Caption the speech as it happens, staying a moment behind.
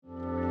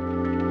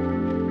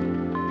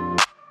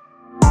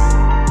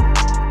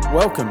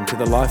Welcome to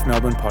the Life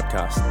Melbourne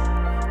podcast.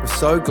 We're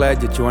so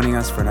glad you're joining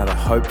us for another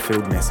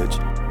hope-filled message.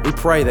 We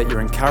pray that you're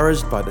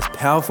encouraged by this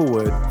powerful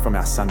word from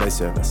our Sunday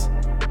service.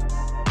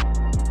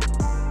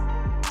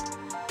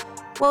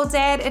 Well,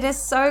 Dad, it is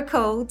so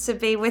cool to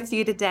be with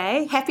you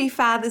today. Happy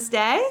Father's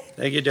Day.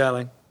 Thank you,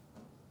 darling.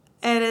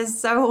 It is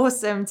so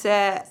awesome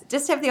to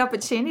just have the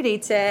opportunity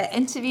to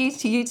interview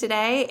to you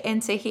today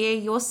and to hear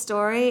your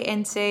story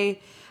and to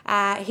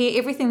hear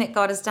everything that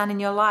God has done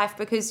in your life,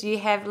 because you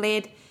have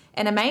led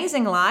an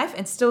amazing life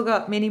and still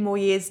got many more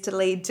years to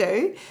lead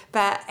too,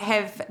 but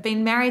have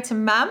been married to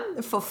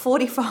Mum for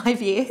 45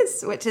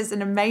 years, which is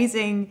an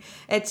amazing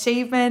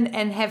achievement,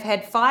 and have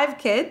had 5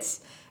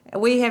 kids.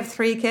 We have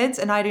 3 kids,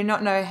 and I do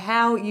not know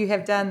how you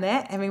have done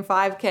that, having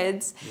 5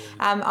 kids.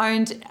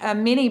 Owned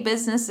many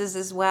businesses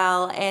as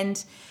well,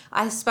 and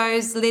I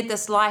suppose led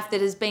this life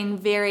that has been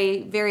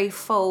very, very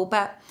full.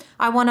 But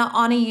I want to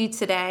honour you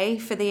today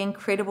for the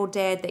incredible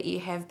dad that you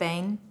have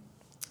been.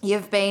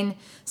 You've been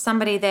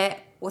somebody that,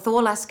 with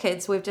all us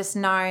kids, we've just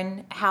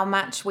known how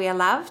much we are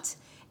loved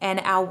and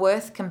our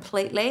worth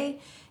completely.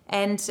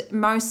 And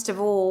most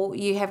of all,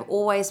 you have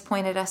always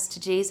pointed us to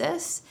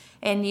Jesus.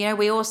 And, you know,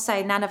 we all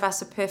say none of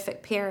us are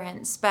perfect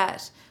parents,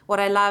 but what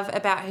I love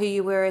about who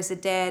you were as a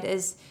dad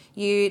is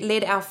you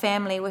led our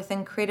family with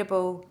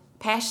incredible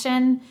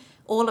passion.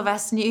 All of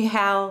us knew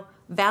how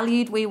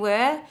valued we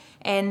were.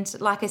 And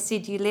like I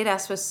said, you led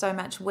us with so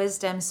much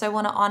wisdom. So I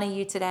want to honour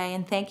you today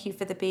and thank you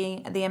for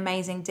being the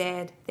amazing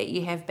dad that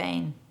you have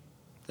been.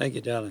 Thank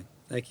you, darling.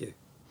 Thank you.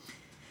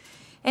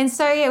 And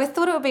so, we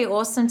thought it would be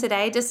awesome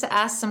today just to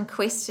ask some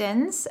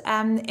questions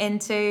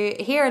and to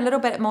hear a little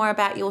bit more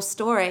about your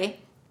story.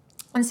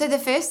 And so the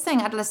first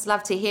thing I'd just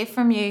love to hear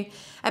from you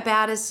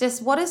about is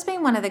just what has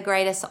been one of the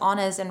greatest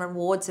honours and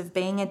rewards of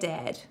being a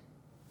dad?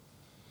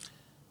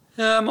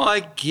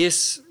 I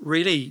guess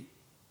really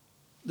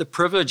the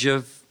privilege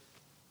of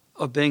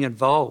being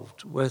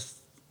involved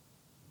with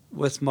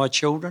my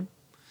children,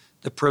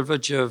 the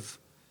privilege of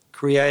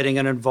creating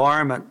an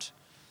environment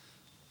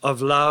of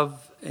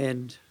love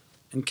and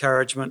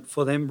encouragement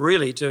for them,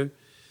 really to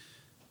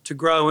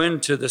grow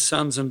into the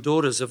sons and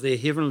daughters of their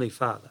Heavenly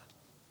Father.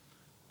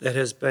 That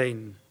has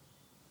been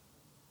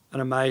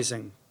an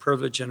amazing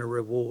privilege and a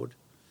reward.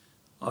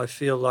 I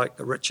feel like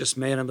the richest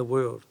man in the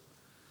world.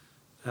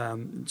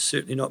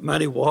 Certainly not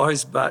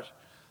money-wise, but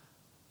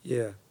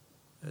yeah,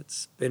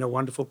 it's been a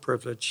wonderful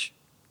privilege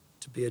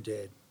to be a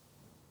dad.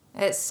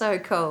 It's so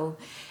cool.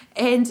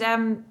 And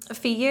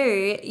for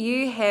you,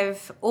 you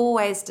have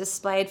always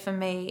displayed for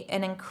me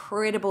an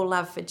incredible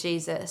love for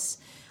Jesus.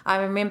 I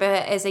remember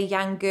as a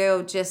young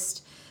girl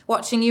just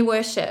watching you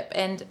worship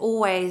and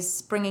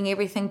always bringing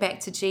everything back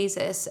to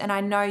Jesus. And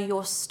I know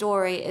your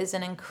story is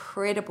an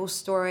incredible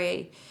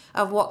story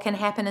of what can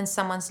happen in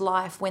someone's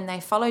life when they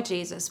follow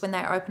Jesus, when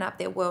they open up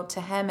their world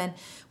to Him. And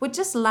would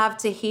just love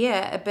to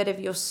hear a bit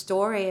of your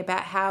story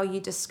about how you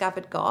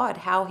discovered God,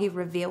 how He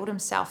revealed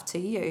Himself to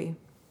you.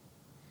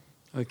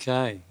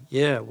 Okay,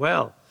 yeah,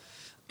 well,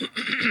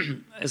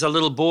 as a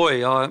little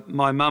boy,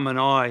 my mum and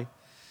I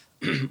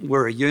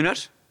were a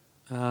unit,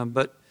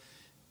 but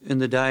in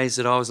the days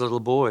that I was a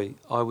little boy,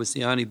 I was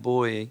the only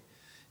boy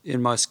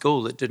in my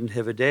school that didn't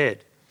have a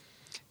dad.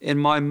 And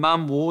my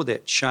mum wore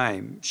that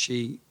shame.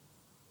 She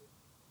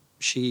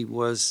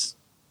was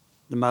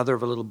the mother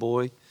of a little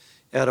boy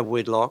out of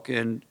wedlock,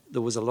 and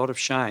there was a lot of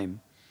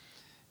shame.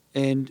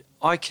 And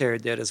I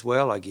carried that as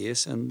well, I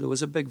guess, and there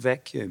was a big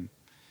vacuum.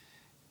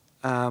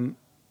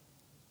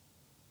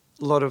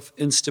 A lot of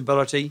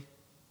instability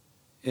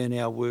in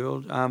our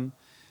world.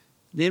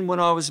 Then when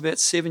I was about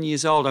 7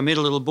 years old, I met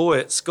a little boy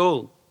at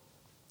school.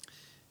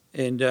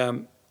 And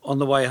on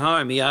the way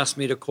home, he asked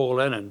me to call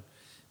in and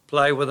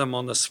play with him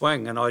on the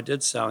swing, and I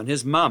did so. And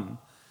his mum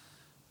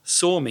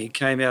saw me,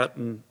 came out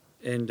and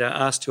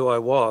asked who I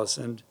was,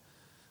 and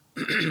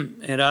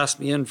and asked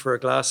me in for a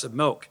glass of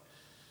milk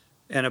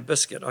and a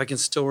biscuit. I can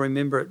still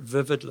remember it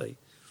vividly.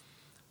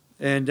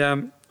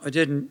 And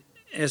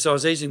as I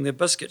was eating the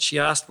biscuit, she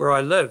asked where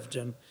I lived,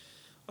 and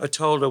I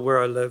told her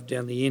where I lived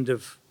down the end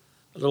of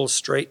a little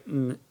street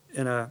in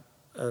a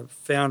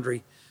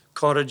foundry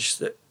cottage,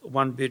 that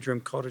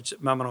 1-bedroom cottage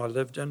that Mum and I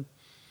lived in.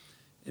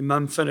 And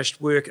Mum finished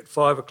work at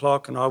 5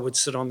 o'clock, and I would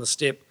sit on the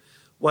step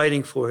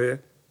waiting for her.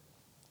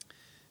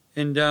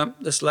 And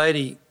this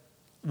lady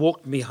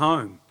walked me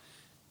home.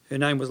 Her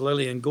name was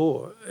Lillian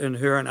Gore, and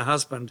her and her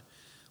husband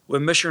were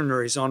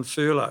missionaries on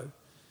furlough.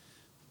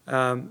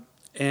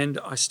 And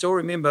I still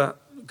remember,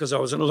 because I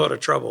was in a lot of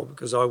trouble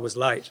because I was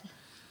late,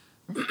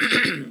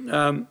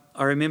 I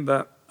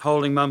remember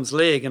holding Mum's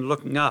leg and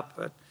looking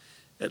up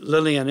at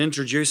Lillian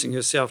introducing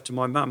herself to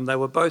my mum. They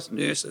were both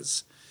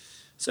nurses,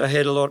 so I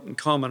had a lot in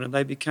common, and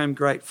they became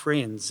great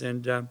friends.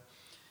 And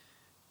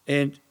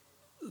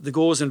the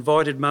Gores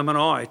invited Mum and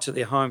I to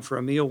their home for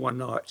a meal one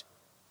night.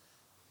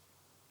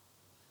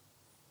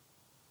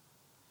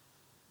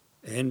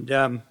 And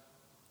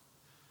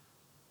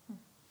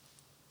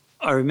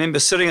I remember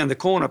sitting in the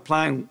corner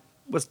playing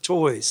with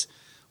toys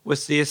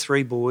with their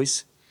 3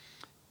 boys,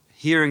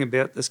 hearing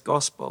about this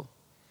gospel,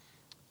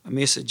 a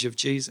message of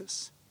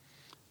Jesus.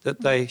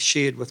 that they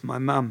shared with my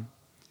mum.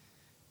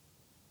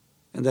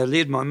 And they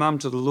led my mum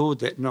to the Lord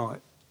that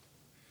night.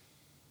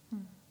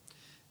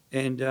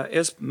 And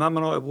as Mum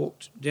and I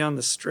walked down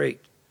the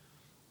street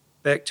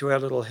back to our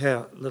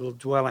little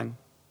dwelling,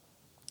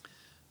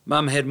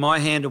 Mum had my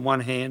hand in one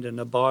hand and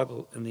a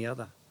Bible in the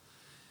other.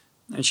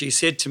 And she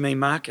said to me,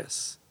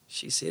 Marcus,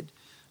 she said,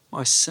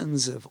 my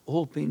sins have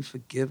all been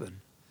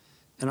forgiven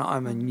and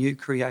I'm a new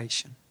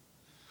creation.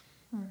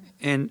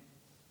 And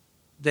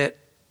that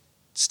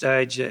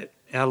stage,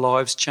 our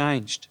lives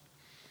changed.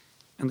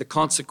 And the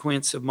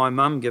consequence of my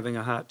mum giving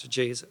her heart to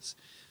Jesus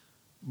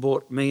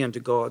brought me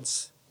into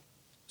God's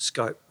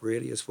scope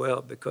really as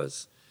well,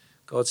 because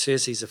God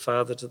says he's a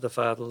father to the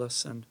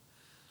fatherless. And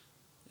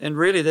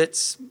really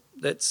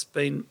that's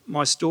been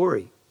my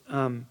story.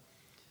 Coming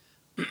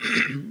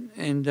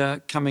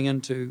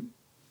into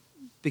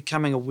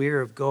becoming aware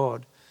of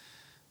God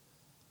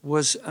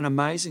was an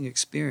amazing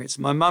experience.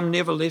 My mum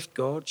never left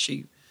God.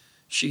 She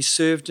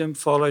served him,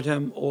 followed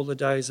him all the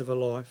days of her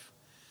life,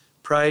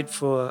 prayed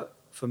for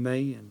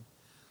me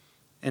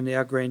and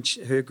her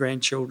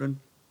grandchildren.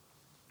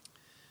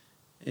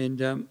 And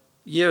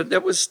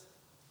that was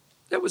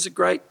a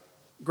great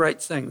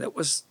thing. That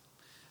was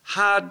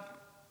hard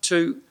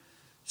to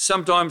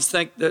sometimes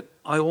think that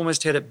I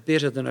almost had it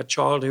better than a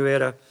child who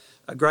had a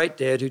great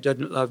dad who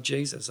didn't love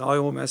Jesus. I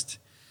almost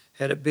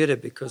had it better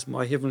because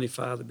my Heavenly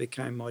Father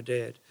became my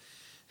dad.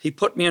 He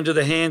put me into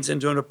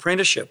an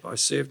apprenticeship. I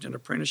served an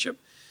apprenticeship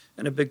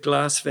in a big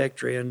glass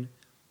factory, and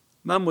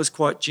Mum was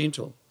quite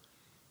gentle.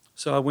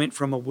 So I went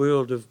from a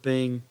world of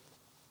being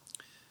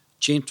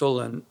gentle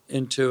and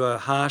into a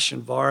harsh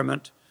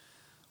environment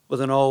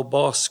with an old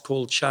boss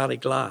called Charlie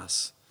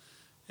Glass.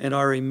 And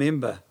I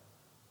remember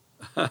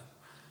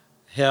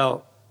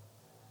how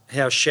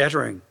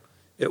shattering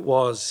it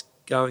was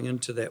going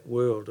into that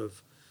world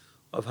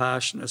of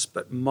harshness.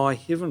 But my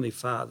Heavenly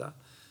Father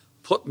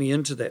put me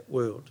into that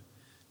world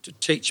to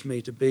teach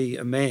me to be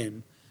a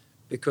man,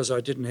 because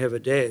I didn't have a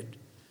dad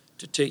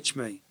to teach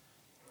me.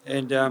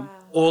 And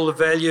all the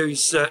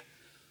values that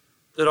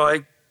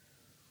I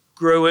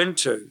grew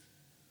into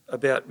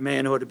about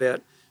manhood,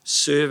 about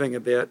serving,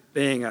 about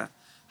being a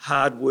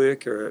hard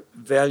worker,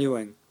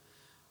 valuing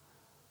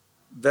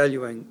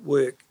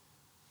work,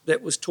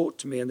 that was taught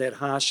to me in that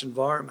harsh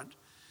environment.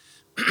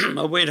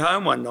 I went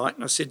home one night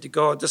and I said to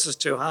God, this is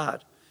too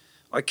hard.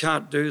 I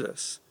can't do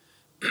this.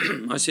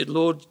 I said,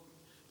 Lord,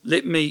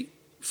 let me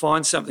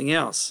find something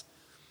else.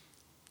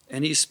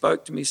 And he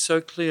spoke to me so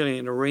clearly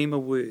in a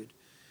Rhema word.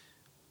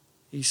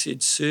 He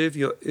said, serve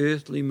your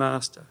earthly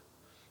master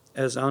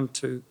as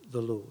unto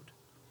the Lord.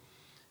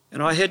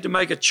 And I had to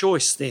make a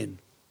choice then.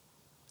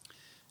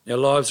 Our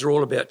lives are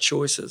all about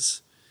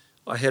choices.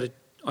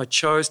 I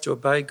chose to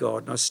obey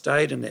God, and I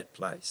stayed in that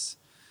place.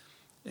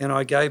 And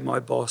I gave my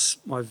boss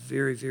my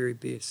very, very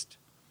best.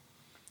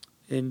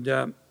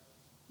 And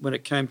when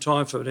it came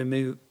time for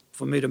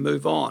me to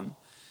move on,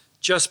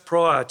 just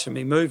prior to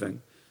me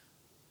moving,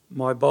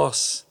 my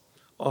boss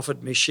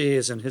offered me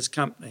shares in his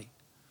company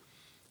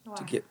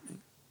to get me.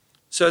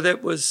 So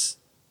that was,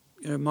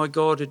 my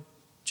God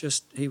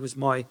he was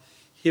my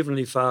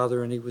Heavenly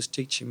Father, and he was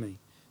teaching me.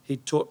 He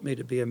taught me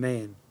to be a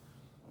man.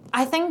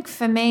 I think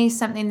for me,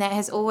 something that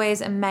has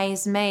always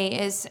amazed me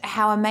is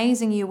how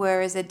amazing you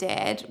were as a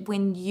dad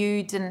when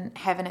you didn't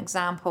have an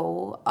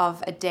example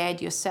of a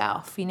dad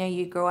yourself.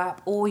 You grew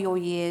up all your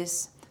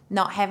years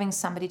not having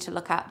somebody to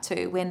look up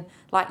to when,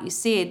 like you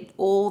said,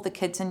 all the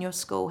kids in your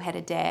school had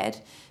a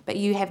dad, but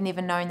you have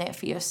never known that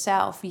for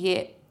yourself,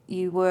 yet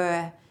you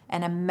were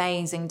an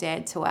amazing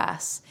dad to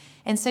us.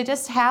 And so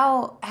just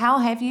how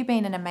have you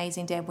been an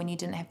amazing dad when you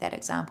didn't have that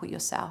example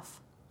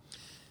yourself?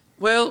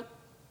 Well,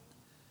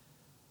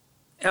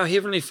 our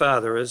Heavenly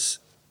Father is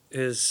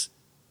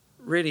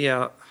really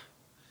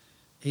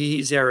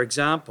he's our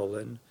example.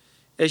 And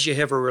as you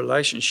have a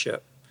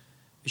relationship,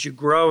 as you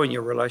grow in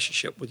your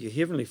relationship with your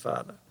Heavenly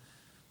Father,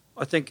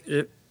 I think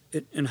it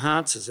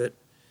enhances it.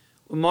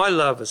 Well, my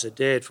love as a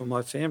dad for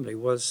my family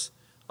was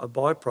a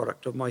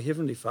byproduct of my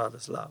Heavenly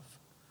Father's love.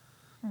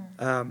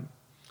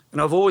 And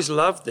I've always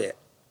loved that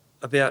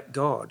about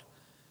God,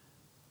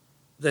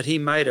 that he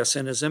made us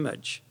in his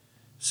image.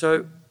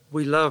 So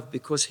we love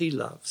because he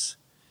loves.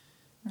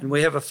 And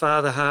we have a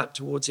father heart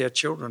towards our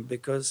children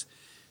because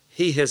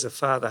he has a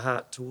father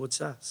heart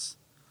towards us.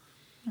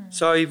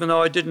 So even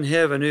though I didn't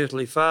have an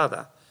earthly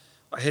father,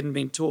 I hadn't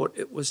been taught,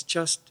 it was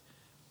just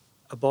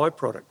a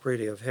byproduct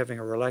really of having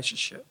a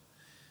relationship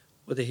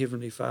with a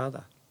Heavenly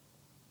Father.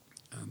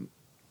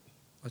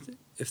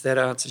 If that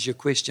answers your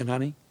question,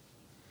 honey.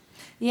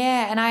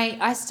 Yeah, and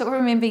I still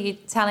remember you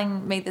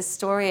telling me the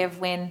story of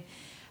when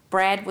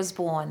Brad was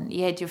born.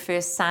 You had your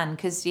first son,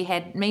 because you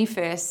had me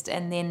first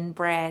and then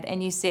Brad,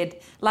 and you said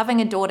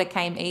loving a daughter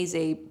came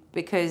easy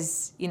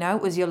because,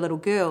 it was your little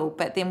girl,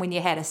 but then when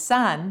you had a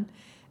son,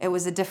 it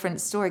was a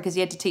different story because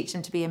you had to teach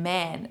him to be a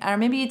man. I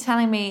remember you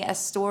telling me a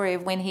story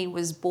of when he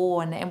was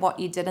born and what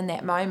you did in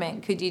that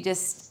moment. Could you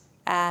just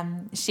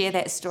share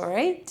that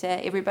story to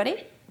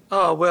everybody?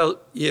 Oh, well,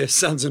 yeah,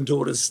 sons and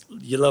daughters,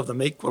 you love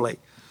them equally.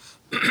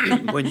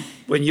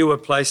 when you were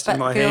placed in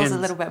my But girls hands. a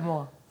little bit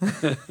more.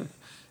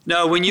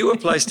 No, when you were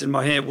placed in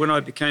my hand, when I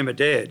became a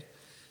dad,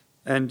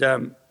 and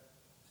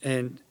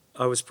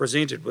I was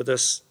presented with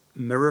this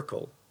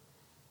miracle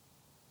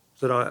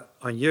that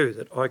I knew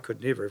that I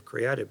could never have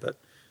created, but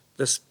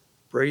this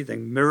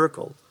breathing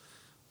miracle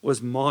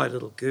was my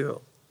little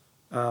girl.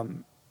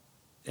 And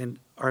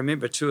I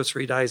remember 2 or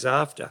 3 days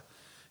after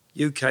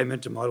you came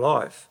into my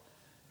life,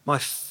 my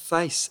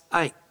face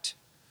ached.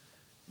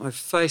 My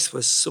face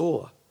was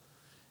sore.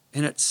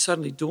 And it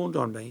suddenly dawned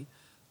on me,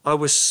 I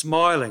was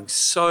smiling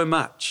so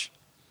much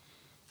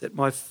that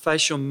my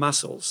facial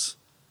muscles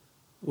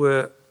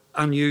were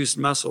unused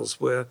muscles,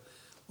 were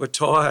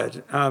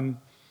tired.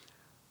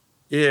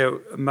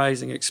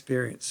 Amazing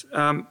experience.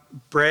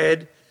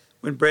 Brad,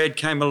 when Brad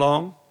came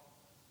along,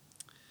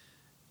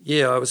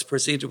 I was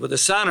presented with a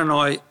son,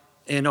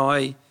 and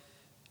I,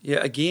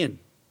 again,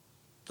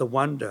 the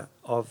wonder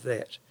of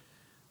that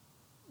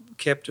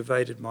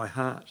captivated my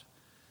heart.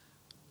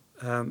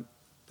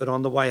 But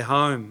on the way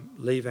home,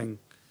 leaving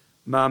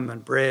Mum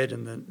and Brad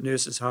in the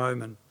nurse's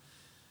home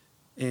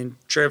and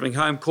travelling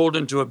home, called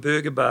into a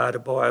burger bar to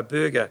buy a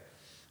burger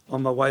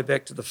on my way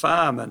back to the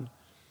farm. And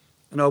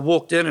I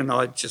walked in, and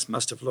I just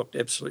must have looked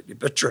absolutely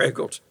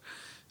bedraggled.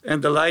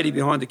 And the lady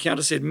behind the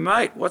counter said,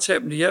 "Mate, what's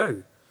happened to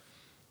you?"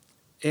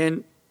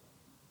 And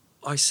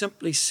I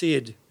simply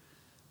said,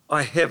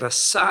 "I have a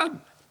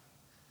son."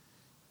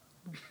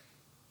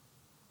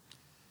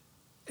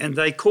 And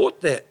they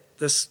caught that,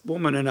 this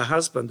woman and her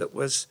husband that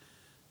was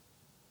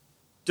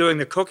doing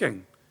the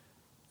cooking.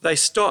 They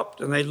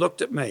stopped and they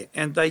looked at me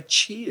and they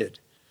cheered.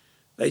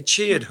 They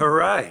cheered,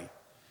 hooray.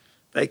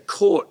 They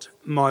caught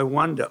my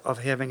wonder of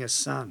having a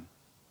son.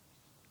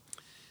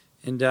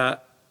 And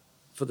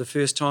for the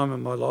first time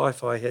in my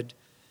life, I had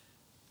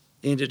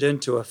entered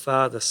into a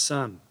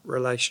father-son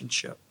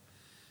relationship.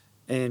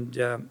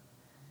 And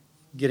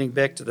getting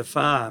back to the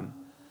farm,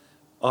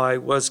 I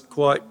was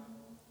quite,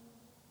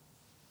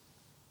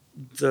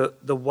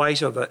 the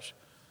weight of it,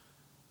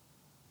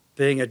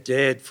 being a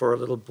dad for a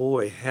little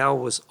boy, how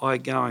was I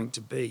going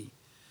to be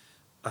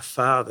a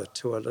father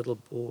to a little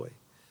boy?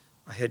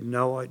 I had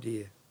no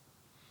idea.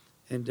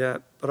 And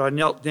but I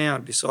knelt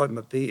down beside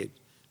my bed.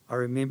 I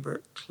remember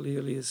it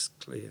clearly as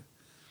clear.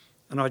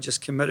 And I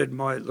just committed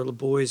my little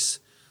boy's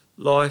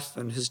life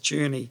and his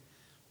journey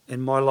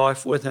and my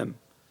life with him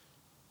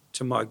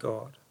to my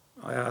God.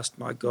 I asked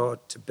my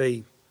God to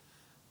be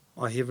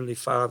my Heavenly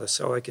Father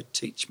so I could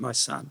teach my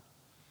son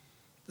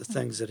the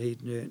things that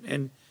he'd learned.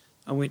 And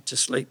I went to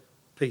sleep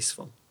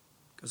peaceful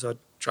because I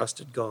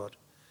trusted God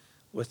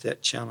with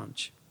that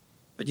challenge.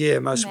 But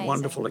most Amazing.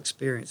 Wonderful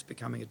experience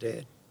becoming a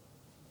dad.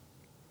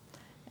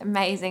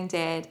 Amazing,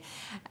 Dad.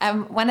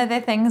 One of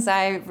the things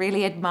I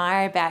really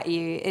admire about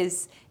you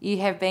is you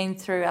have been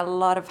through a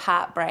lot of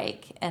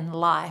heartbreak in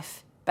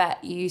life,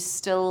 but you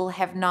still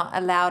have not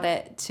allowed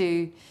it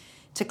to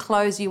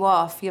close you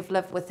off. You've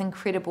lived with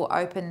incredible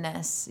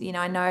openness. You know,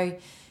 I know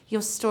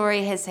your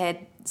story has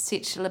had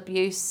sexual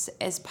abuse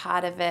as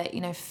part of it,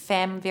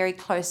 very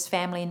close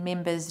family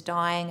members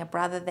dying, a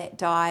brother that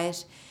died,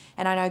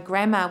 and I know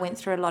Grandma went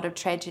through a lot of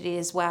tragedy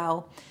as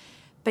well.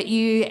 But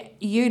you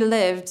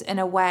lived in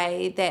a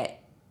way that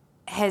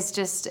has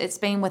it's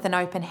been with an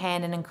open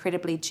hand and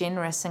incredibly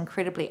generous,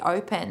 incredibly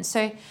open.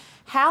 So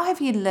how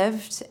have you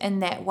lived in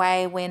that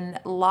way when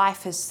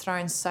life has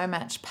thrown so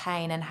much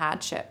pain and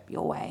hardship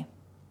your way?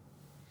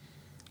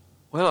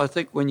 Well, I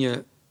think when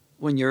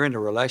you're in a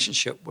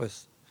relationship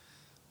with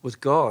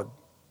God,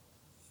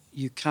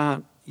 you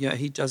can't,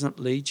 He doesn't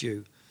lead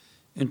you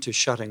into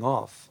shutting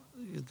off.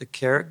 The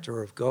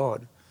character of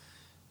God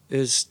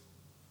is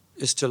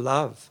to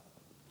love,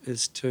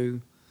 is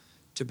to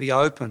be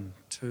open,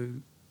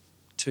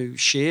 to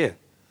share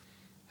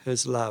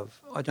His love.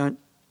 I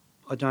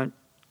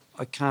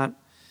can't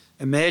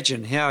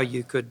imagine how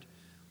you could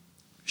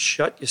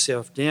shut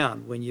yourself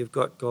down when you've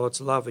got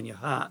God's love in your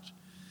heart,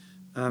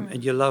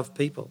 and you love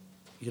people,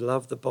 you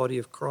love the body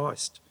of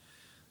Christ,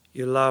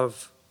 you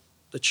love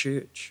the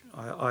church.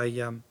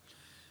 I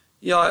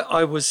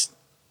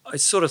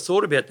sort of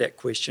thought about that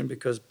question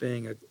because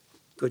being a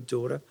good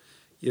daughter,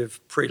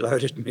 you've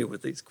preloaded me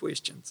with these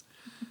questions.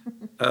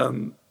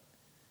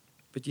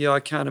 But I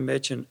can't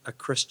imagine a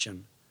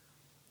Christian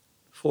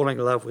falling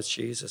in love with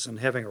Jesus and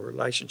having a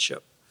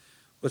relationship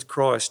with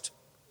Christ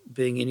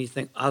being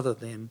anything other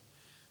than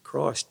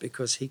Christ,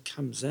 because He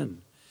comes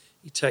in,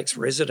 He takes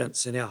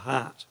residence in our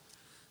heart,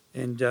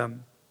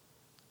 and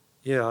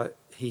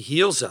He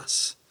heals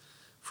us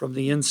from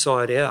the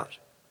inside out,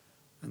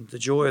 and the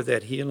joy of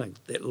that healing,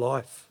 that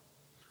life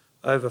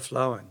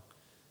overflowing,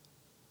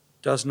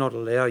 does not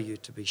allow you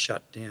to be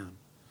shut down,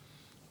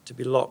 to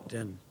be locked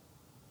in.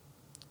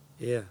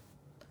 Yeah.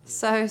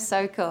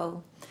 So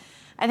cool.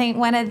 I think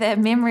one of the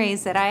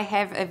memories that I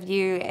have of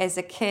you as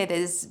a kid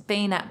is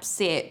being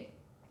upset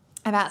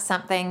about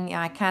something.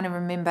 I can't even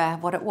remember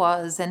what it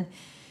was,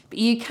 but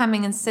you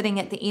coming and sitting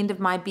at the end of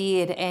my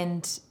bed,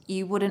 and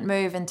you wouldn't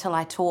move until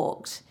I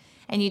talked.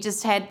 And you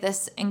just had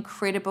this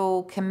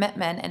incredible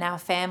commitment in our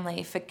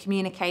family for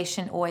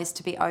communication always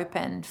to be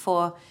open,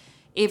 for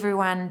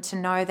everyone to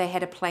know they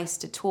had a place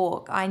to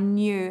talk. I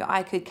knew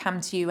I could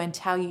come to you and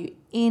tell you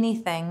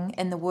anything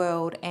in the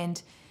world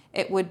and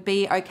it would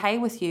be okay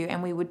with you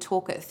and we would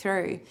talk it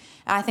through.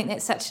 I think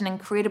that's such an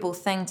incredible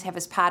thing to have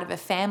as part of a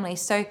family.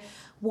 So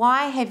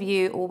why have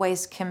you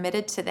always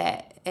committed to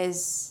that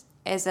as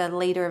a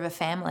leader of a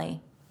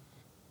family?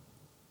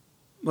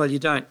 Well, you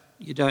don't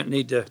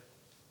need to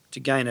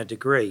gain a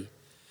degree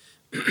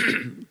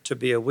to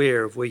be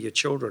aware of where your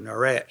children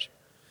are at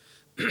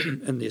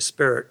in their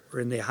spirit or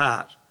in their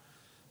heart.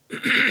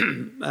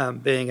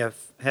 Having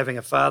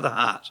a father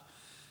heart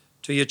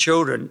to your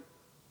children,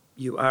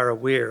 you are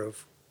aware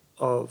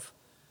of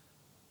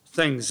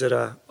things that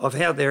are of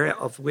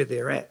where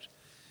they're at,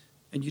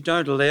 and you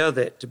don't allow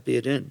that to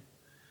bed in.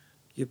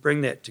 You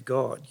bring that to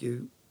God.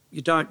 You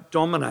don't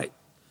dominate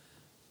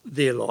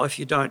their life.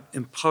 You don't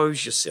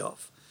impose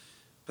yourself,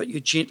 but you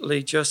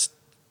gently just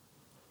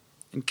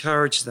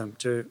encourage them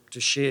to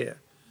share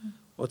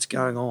what's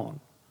going on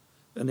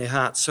in their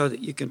hearts so that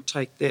you can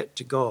take that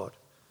to God.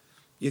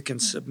 You can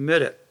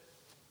submit it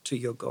to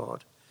your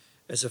God.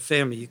 As a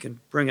family, you can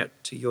bring it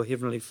to your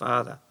Heavenly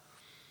Father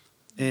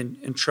and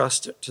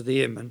entrust it to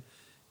them.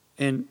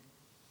 And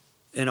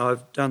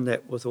I've done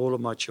that with all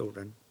of my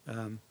children.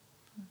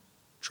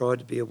 Tried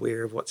to be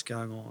aware of what's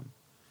going on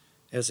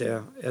as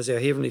our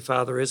Heavenly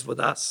Father is with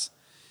us.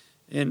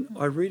 And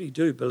I really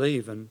do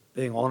believe in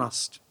being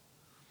honest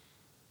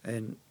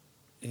and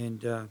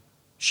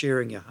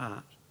sharing your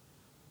heart.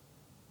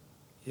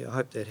 Yeah, I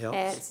hope that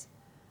helps.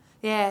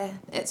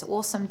 It's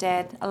awesome,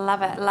 Dad. I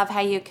love it. I love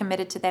how you're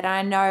committed to that.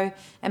 I know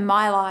in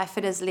my life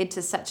it has led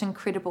to such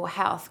incredible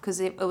health because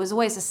it was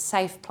always a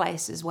safe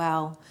place as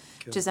well,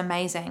 which is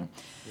amazing.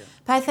 Yeah.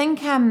 But I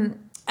think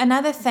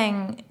another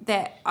thing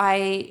that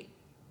I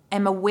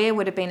am aware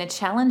would have been a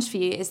challenge for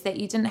you is that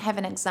you didn't have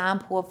an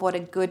example of what a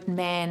good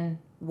man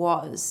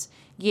was,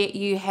 yet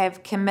you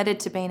have committed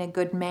to being a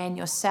good man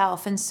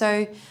yourself. And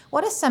so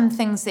what are some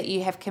things that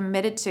you have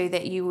committed to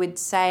that you would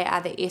say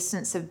are the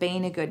essence of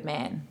being a good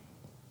man?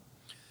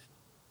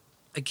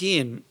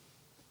 Again,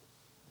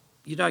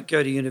 you don't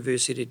go to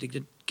university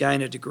to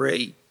gain a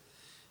degree.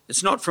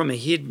 It's not from a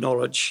head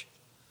knowledge.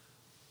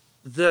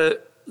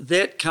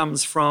 That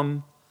comes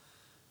from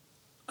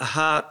a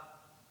heart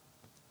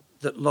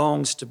that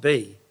longs to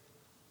be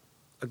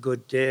a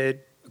good dad,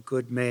 a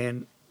good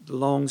man,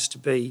 longs to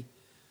be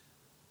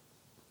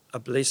a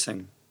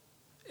blessing.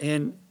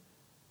 And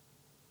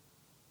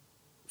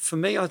for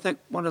me, I think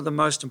one of the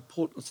most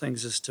important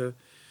things is to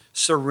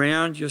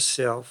surround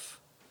yourself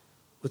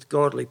with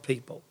godly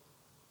people.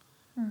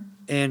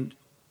 And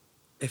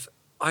if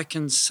I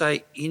can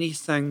say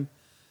anything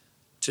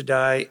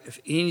today, if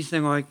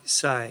anything I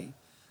say,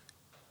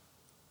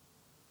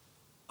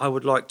 I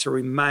would like to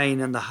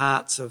remain in the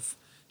hearts of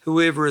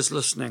whoever is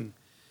listening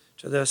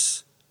to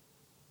this.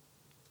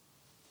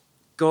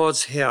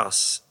 God's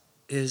house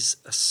is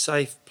a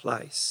safe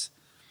place.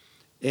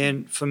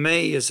 And for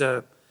me, as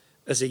a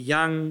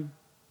young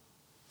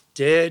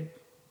dad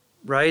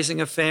raising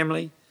a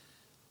family,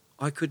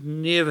 I could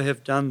never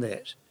have done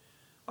that.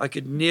 I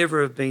could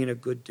never have been a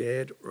good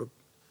dad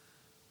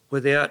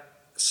without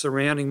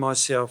surrounding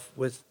myself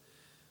with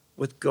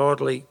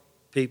godly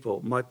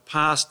people. My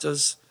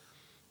pastors,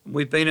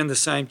 we've been in the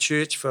same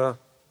church for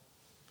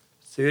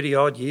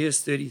 30-odd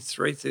years,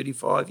 33,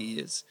 35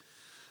 years.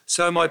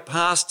 So my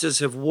pastors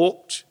have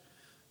walked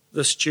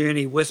this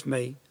journey with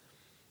me.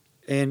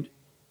 And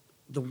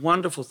the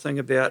wonderful thing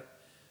about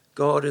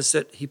God is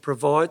that he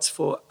provides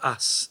for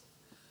us,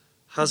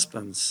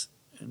 husbands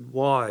and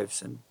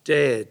wives and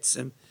dads,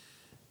 and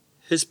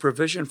his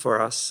provision for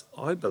us,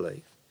 I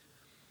believe,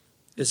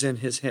 is in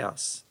his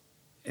house.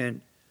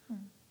 And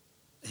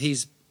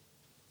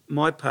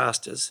my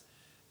pastors,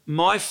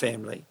 my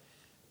family,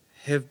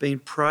 have been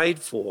prayed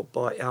for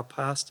by our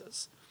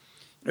pastors.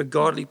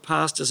 Godly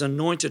pastors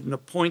anointed and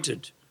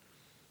appointed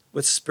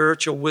with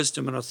spiritual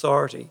wisdom and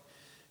authority.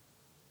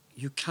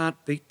 You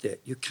can't beat that.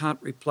 You can't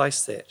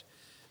replace that.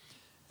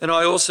 And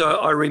I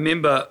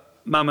remember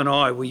Mum and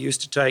I, we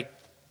used to take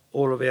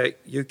all of our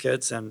you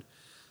kids and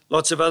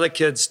lots of other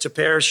kids to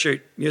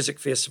Parachute Music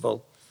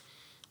Festival.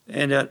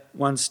 And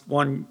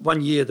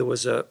one year there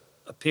was a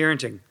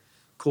parenting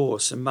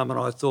course, and Mum and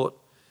I thought,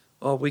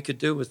 we could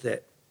do with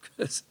that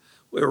because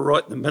we were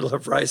right in the middle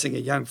of raising a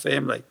young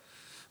family,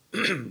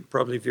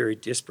 probably very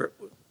desperate.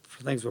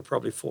 Things were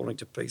probably falling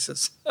to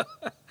pieces.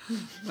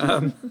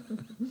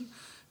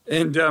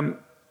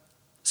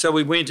 So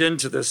we went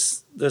into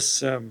this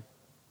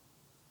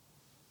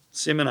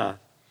seminar,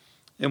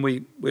 and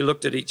we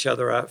looked at each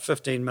other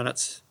 15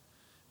 minutes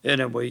in,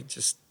 and we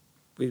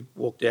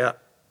walked out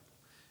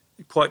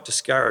quite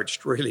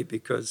discouraged, really,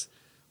 because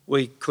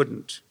we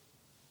couldn't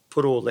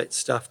put all that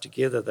stuff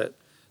together, that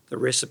the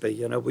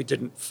recipe, we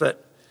didn't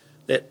fit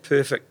that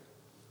perfect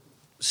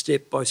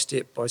step by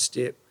step by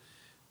step.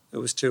 It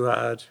was too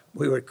hard.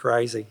 We were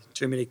crazy.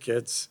 Too many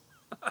kids,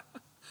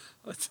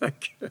 I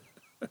think.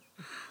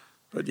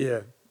 But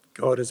yeah,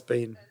 God has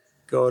been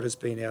God has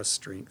been our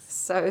strength.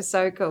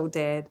 So cool,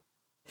 Dad.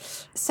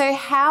 So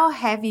how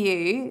have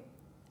you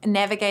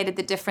navigated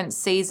the different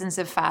seasons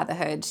of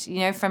fatherhood? You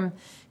know, from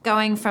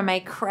going from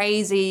a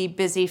crazy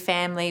busy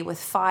family with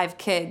 5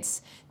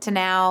 kids to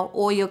now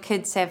all your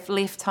kids have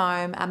left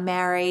home, are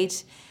married.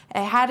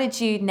 How did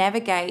you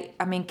navigate?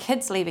 I mean,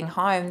 kids leaving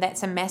home,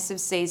 that's a massive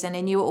season,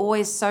 and you were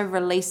always so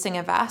releasing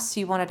of us.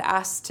 You wanted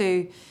us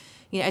to,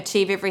 you know,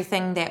 achieve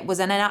everything that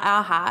was in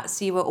our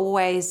hearts. You were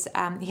always,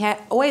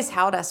 always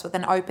held us with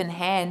an open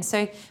hand.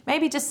 So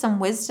maybe just some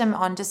wisdom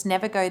on just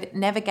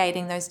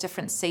navigating those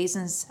different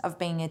seasons of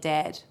being a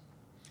dad.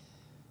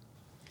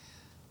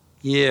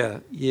 Yeah.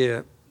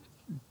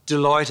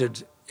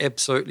 Delighted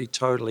absolutely,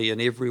 totally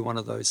in every one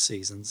of those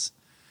seasons.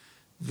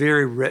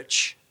 Very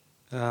rich.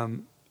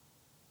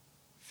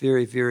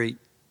 Very, very,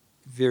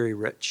 very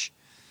rich.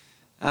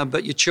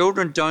 But your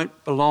children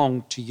don't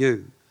belong to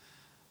you.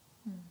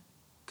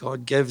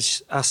 God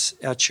gives us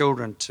our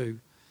children to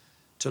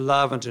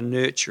love and to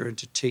nurture and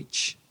to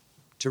teach,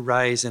 to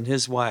raise in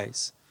His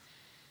ways.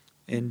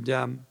 And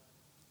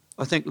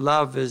I think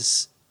love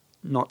is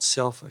not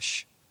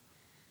selfish.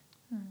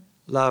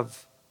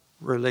 Love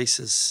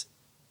releases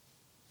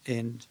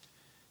and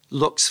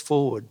looks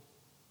forward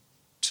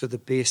to the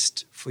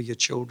best for your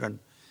children.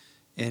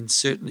 And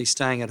certainly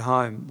staying at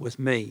home with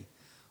me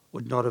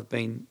would not have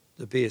been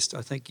the best.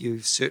 I think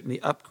you've certainly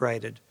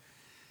upgraded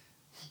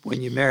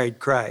when you married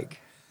Craig.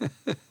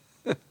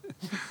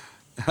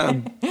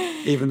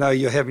 Even though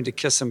you're having to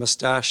kiss a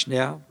moustache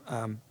now.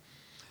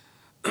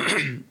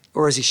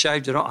 Or has he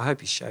shaved it off? I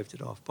hope he shaved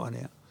it off by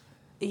now.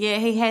 Yeah,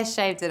 he has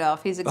shaved it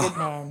off. He's a good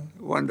man.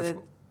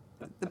 Wonderful.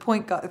 The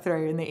point got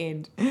through in the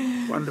end.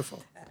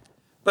 Wonderful.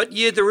 But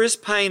yeah, there is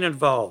pain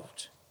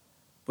involved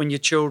when your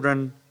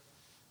children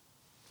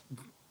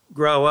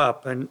grow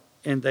up and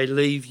they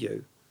leave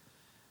you.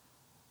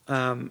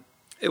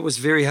 It was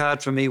very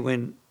hard for me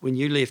when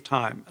you left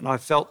home, and I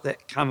felt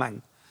that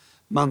coming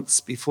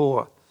months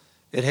before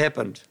it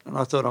happened. And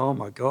I thought, oh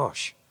my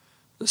gosh,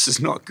 this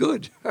is not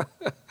good.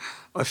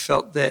 I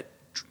felt that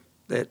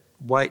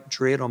weight,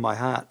 dread on my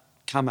heart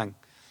coming.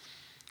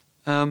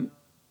 But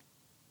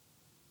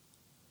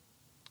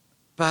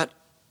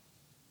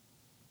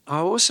I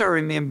also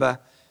remember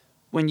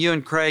when you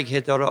and Craig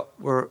had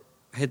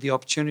the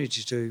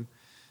opportunity to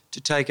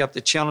take up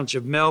the challenge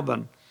of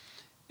Melbourne,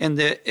 and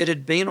it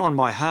had been on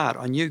my heart.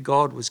 I knew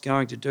God was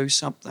going to do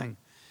something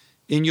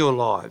in your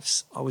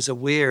lives. I was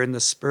aware in the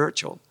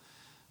spiritual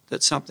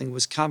that something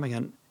was coming.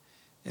 And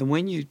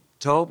when you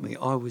told me,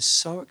 I was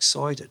so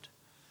excited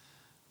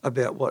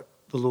about what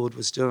the Lord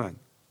was doing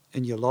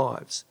in your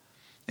lives.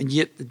 And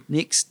yet the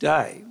next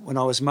day, when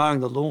I was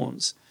mowing the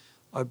lawns,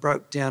 I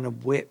broke down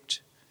and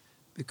wept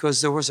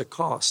because there was a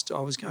cost.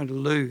 I was going to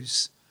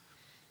lose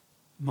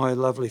my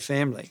lovely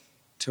family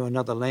to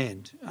another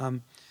land.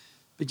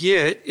 But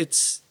yeah,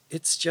 it's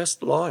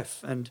just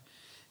life. And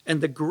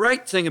the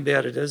great thing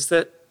about it is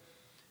that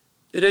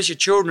as your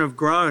children have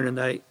grown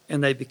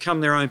and they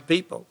become their own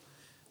people,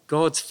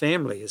 God's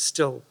family is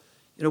still,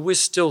 we're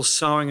still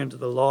sowing into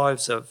the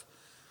lives of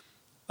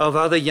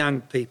other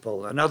young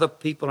people and other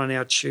people in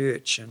our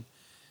church and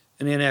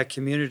in our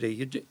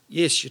community.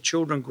 Yes, your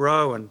children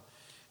grow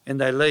and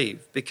they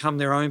leave, become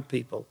their own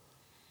people,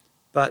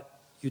 but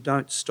you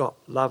don't stop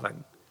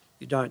loving.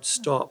 You don't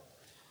stop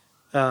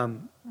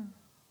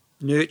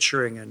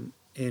nurturing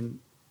and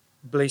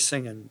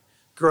blessing and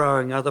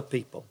growing other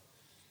people.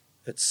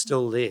 It's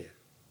still there.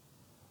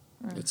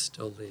 It's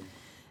still there.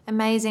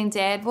 Amazing,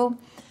 Dad. Well,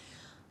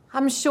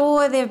 I'm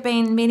sure there have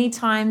been many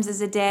times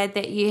as a dad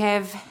that you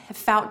have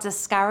felt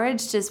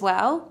discouraged as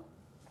well.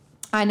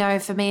 I know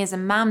for me as a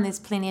mum, there's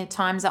plenty of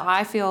times that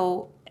I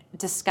feel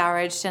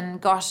discouraged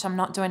and, gosh, I'm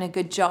not doing a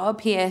good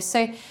job here.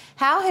 So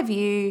how have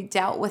you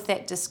dealt with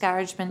that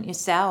discouragement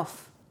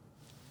yourself?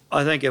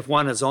 I think if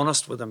one is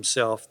honest with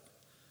himself,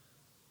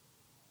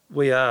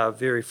 we are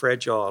very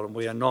fragile and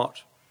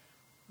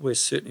we're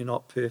certainly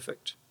not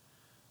perfect.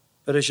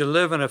 But as you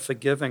live in a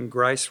forgiving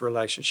grace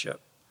relationship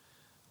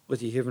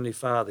with your Heavenly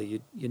Father,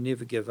 you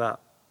never give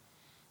up.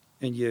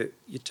 And you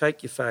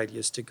take your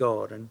failures to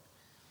God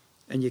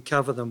and you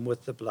cover them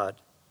with the blood.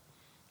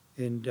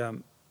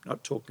 And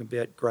not talking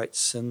about great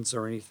sins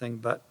or anything,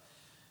 but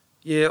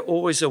yeah,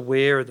 always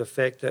aware of the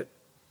fact that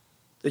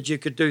you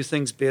could do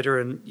things better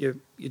and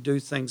you do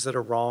things that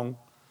are wrong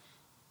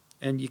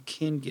and you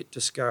can get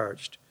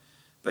discouraged.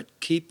 But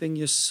keeping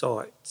your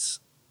sights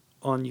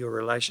on your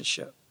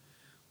relationship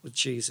with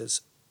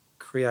Jesus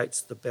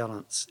creates the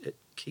balance. It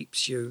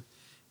keeps you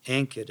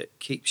anchored. It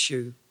keeps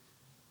you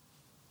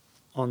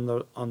on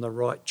the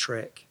right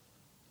track.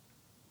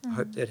 I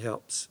hope that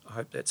helps. I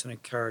hope that's an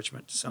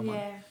encouragement to someone.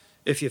 Yeah.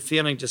 If you're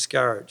feeling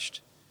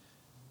discouraged,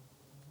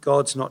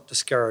 God's not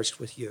discouraged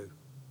with you.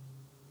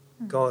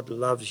 God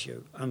loves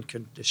you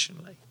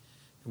unconditionally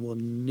and will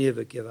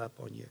never give up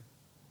on you.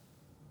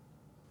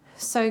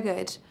 So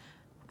good.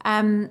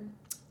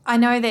 I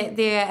know that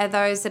there are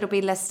those that will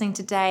be listening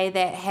today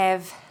that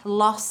have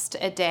lost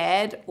a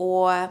dad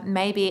or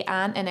maybe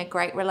aren't in a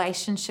great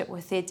relationship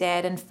with their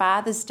dad, and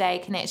Father's Day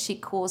can actually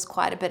cause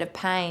quite a bit of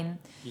pain.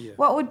 Yeah.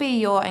 What would be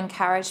your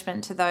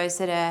encouragement to those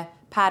that are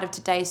part of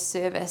today's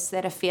service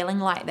that are feeling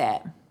like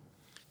that?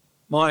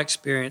 My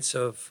experience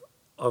of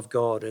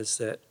God is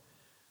that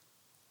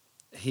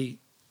he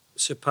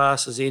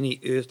surpasses any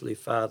earthly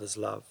father's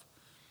love.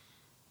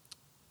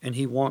 And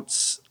he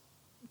wants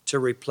to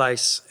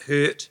replace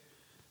hurt,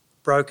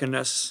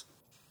 brokenness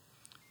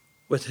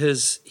with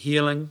his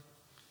healing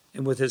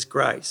and with his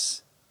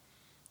grace.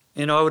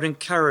 And I would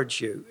encourage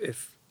you,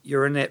 if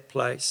you're in that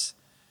place,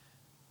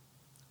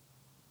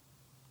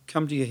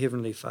 come to your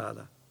Heavenly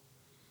Father.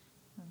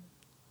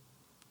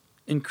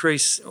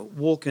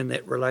 Walk in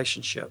that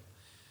relationship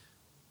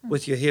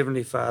with your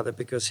Heavenly Father,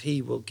 because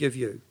he will give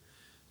you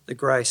the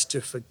grace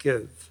to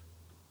forgive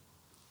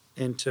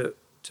and to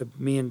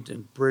mend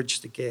and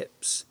bridge the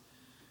gaps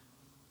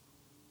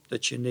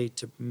that you need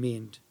to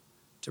mend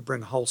to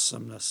bring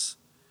wholesomeness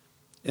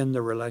in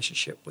the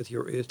relationship with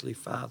your earthly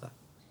father.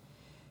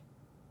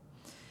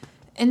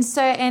 And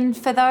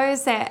for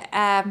those that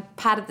are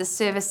part of the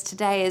service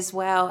today as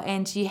well,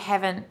 and you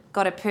haven't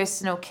got a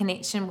personal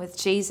connection with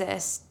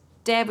Jesus,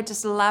 Dad would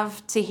just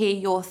love to hear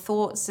your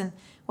thoughts, and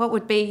what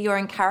would be your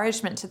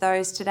encouragement to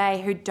those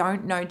today who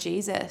don't know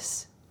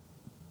Jesus?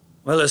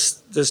 Well,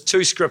 there's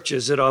two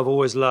scriptures that I've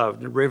always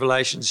loved. In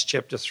Revelations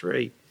chapter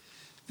 3,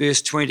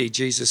 verse 20,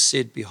 Jesus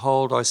said,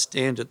 "Behold, I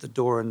stand at the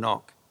door and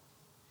knock.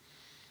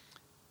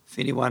 If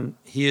anyone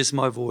hears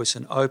my voice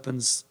and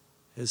opens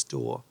his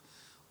door,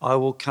 I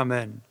will come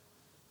in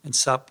and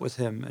sup with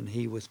him and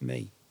he with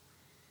me."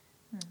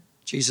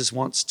 Jesus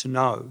wants to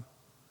know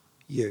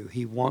you.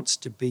 He wants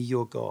to be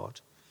your God.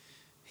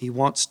 He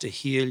wants to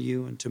heal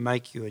you and to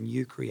make you a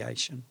new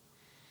creation.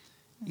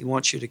 He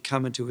wants you to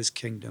come into his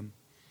kingdom.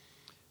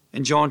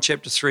 In John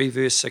chapter 3,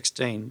 verse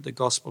 16, the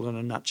gospel in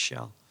a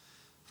nutshell.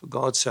 For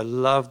God so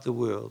loved the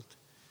world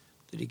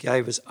that he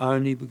gave his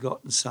only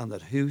begotten Son,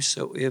 that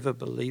whosoever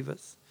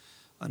believeth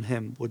on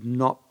him would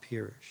not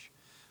perish,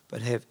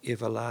 but have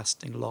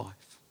everlasting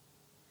life.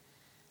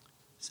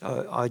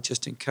 So I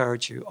just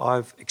encourage you.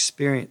 I've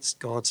experienced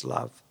God's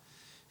love.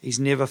 He's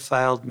never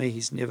failed me.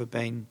 He's never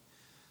been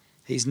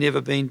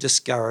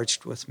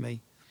discouraged with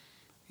me.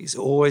 He's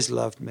always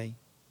loved me,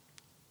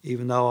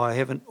 even though I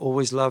haven't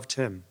always loved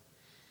him.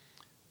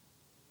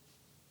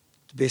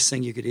 The best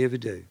thing you could ever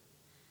do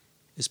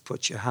is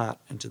put your heart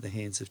into the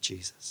hands of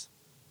Jesus.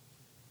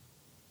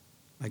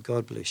 May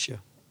God bless you.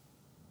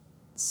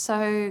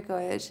 So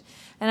good.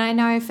 And I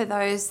know for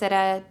those that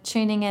are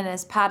tuning in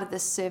as part of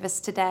this service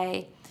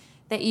today,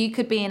 that you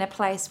could be in a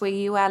place where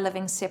you are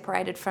living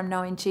separated from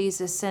knowing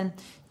Jesus. And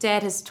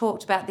Dad has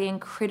talked about the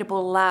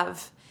incredible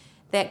love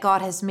that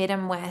God has met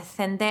him with.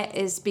 And that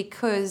is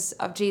because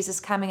of Jesus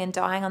coming and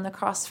dying on the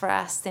cross for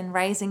us, then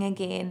raising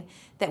again,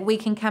 that we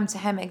can come to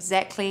him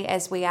exactly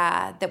as we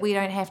are, that we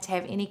don't have to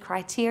have any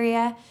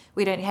criteria.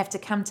 We don't have to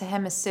come to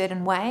him a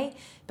certain way,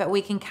 but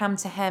we can come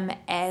to him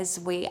as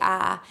we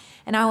are.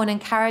 And I want to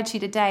encourage you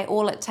today,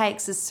 all it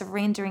takes is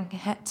surrendering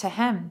to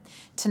him.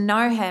 To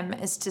know him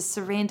is to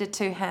surrender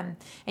to him.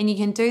 And you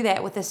can do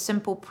that with a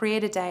simple prayer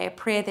today, a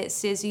prayer that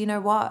says, you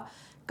know what,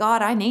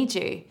 God, I need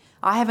you.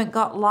 I haven't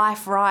got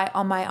life right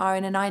on my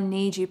own, and I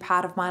need you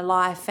part of my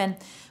life. And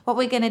what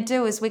we're going to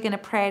do is we're going to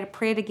pray a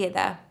prayer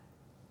together.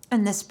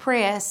 And this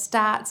prayer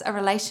starts a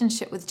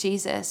relationship with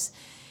Jesus.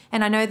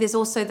 And I know there's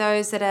also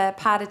those that are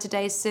part of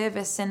today's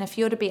service. And if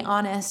you're to be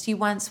honest, you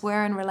once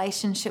were in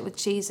relationship with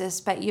Jesus,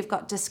 but you've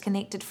got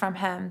disconnected from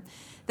him.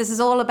 This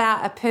is all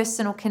about a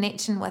personal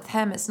connection with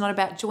him. It's not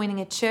about joining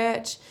a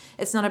church.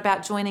 It's not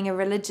about joining a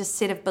religious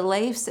set of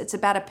beliefs. It's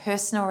about a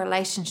personal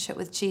relationship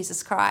with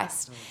Jesus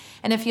Christ.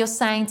 And if you're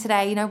saying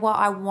today, you know what,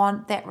 I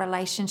want that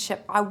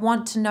relationship, I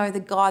want to know the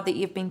God that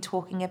you've been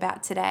talking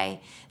about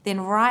today, then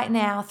right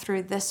now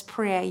through this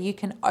prayer, you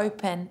can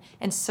open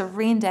and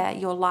surrender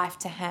your life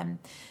to him.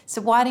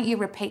 So why don't you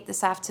repeat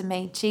this after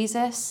me?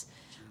 Jesus,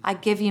 I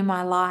give you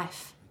my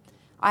life.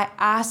 I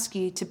ask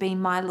you to be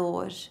my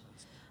Lord.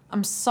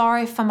 I'm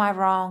sorry for my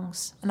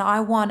wrongs, and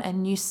I want a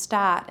new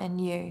start in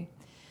you.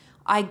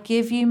 I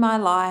give you my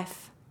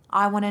life.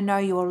 I want to know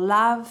your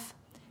love,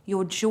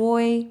 your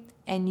joy,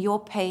 and your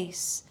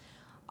peace.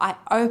 I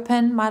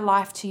open my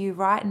life to you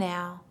right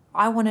now.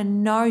 I want to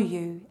know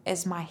you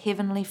as my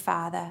Heavenly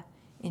Father.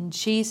 In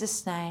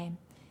Jesus' name.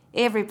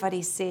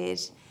 Everybody said,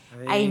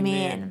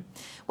 Amen.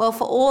 Well,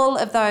 for all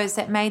of those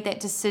that made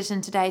that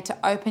decision today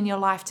to open your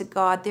life to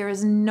God, there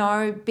is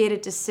no better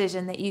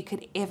decision that you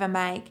could ever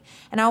make.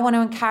 And I want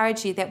to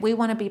encourage you that we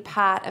want to be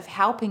part of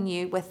helping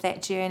you with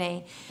that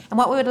journey. And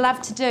what we would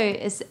love to do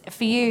is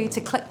for you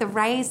to click the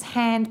raise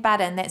hand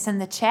button that's in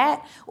the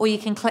chat, or you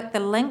can click the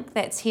link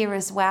that's here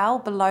as well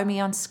below me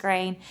on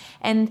screen.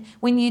 And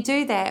when you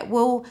do that,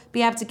 we'll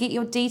be able to get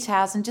your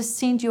details and just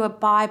send you a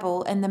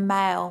Bible in the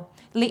mail.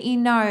 let you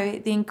know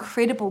the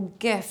incredible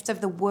gift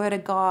of the Word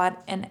of God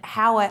and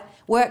how it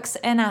works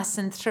in us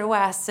and through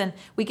us, and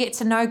we get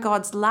to know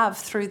God's love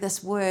through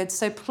this Word.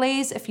 So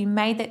please, if you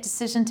made that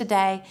decision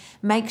today,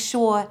 make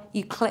sure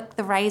you click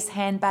the raise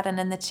hand button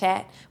in the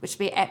chat, which would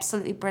be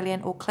absolutely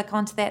brilliant, or click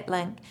onto that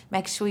link.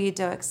 Make sure you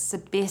do it, 'cause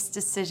it's the best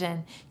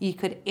decision you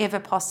could ever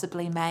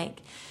possibly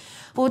make.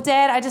 Well,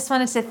 Dad, I just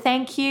wanted to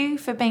thank you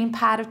for being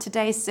part of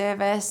today's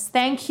service.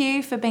 Thank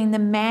you for being the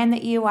man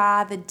that you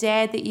are, the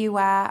dad that you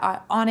are.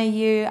 I honor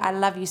you. I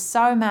love you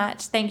so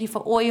much. Thank you for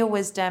all your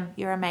wisdom.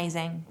 You're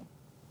amazing.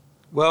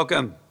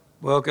 Welcome.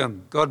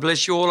 God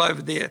bless you all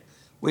over there.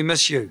 We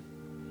miss you.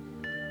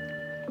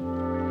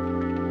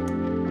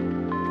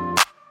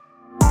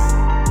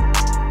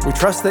 We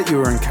trust that you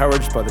were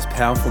encouraged by this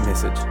powerful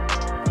message.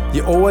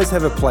 You always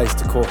have a place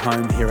to call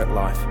home here at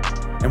Life,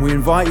 and we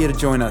invite you to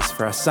join us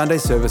for our Sunday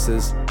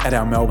services at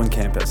our Melbourne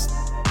campus.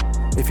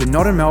 If you're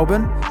not in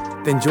Melbourne,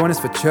 then join us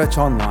for church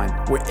online,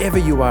 wherever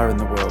you are in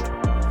the world.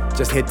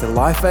 Just head to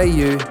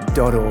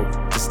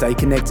lifeau.org to stay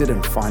connected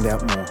and find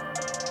out more.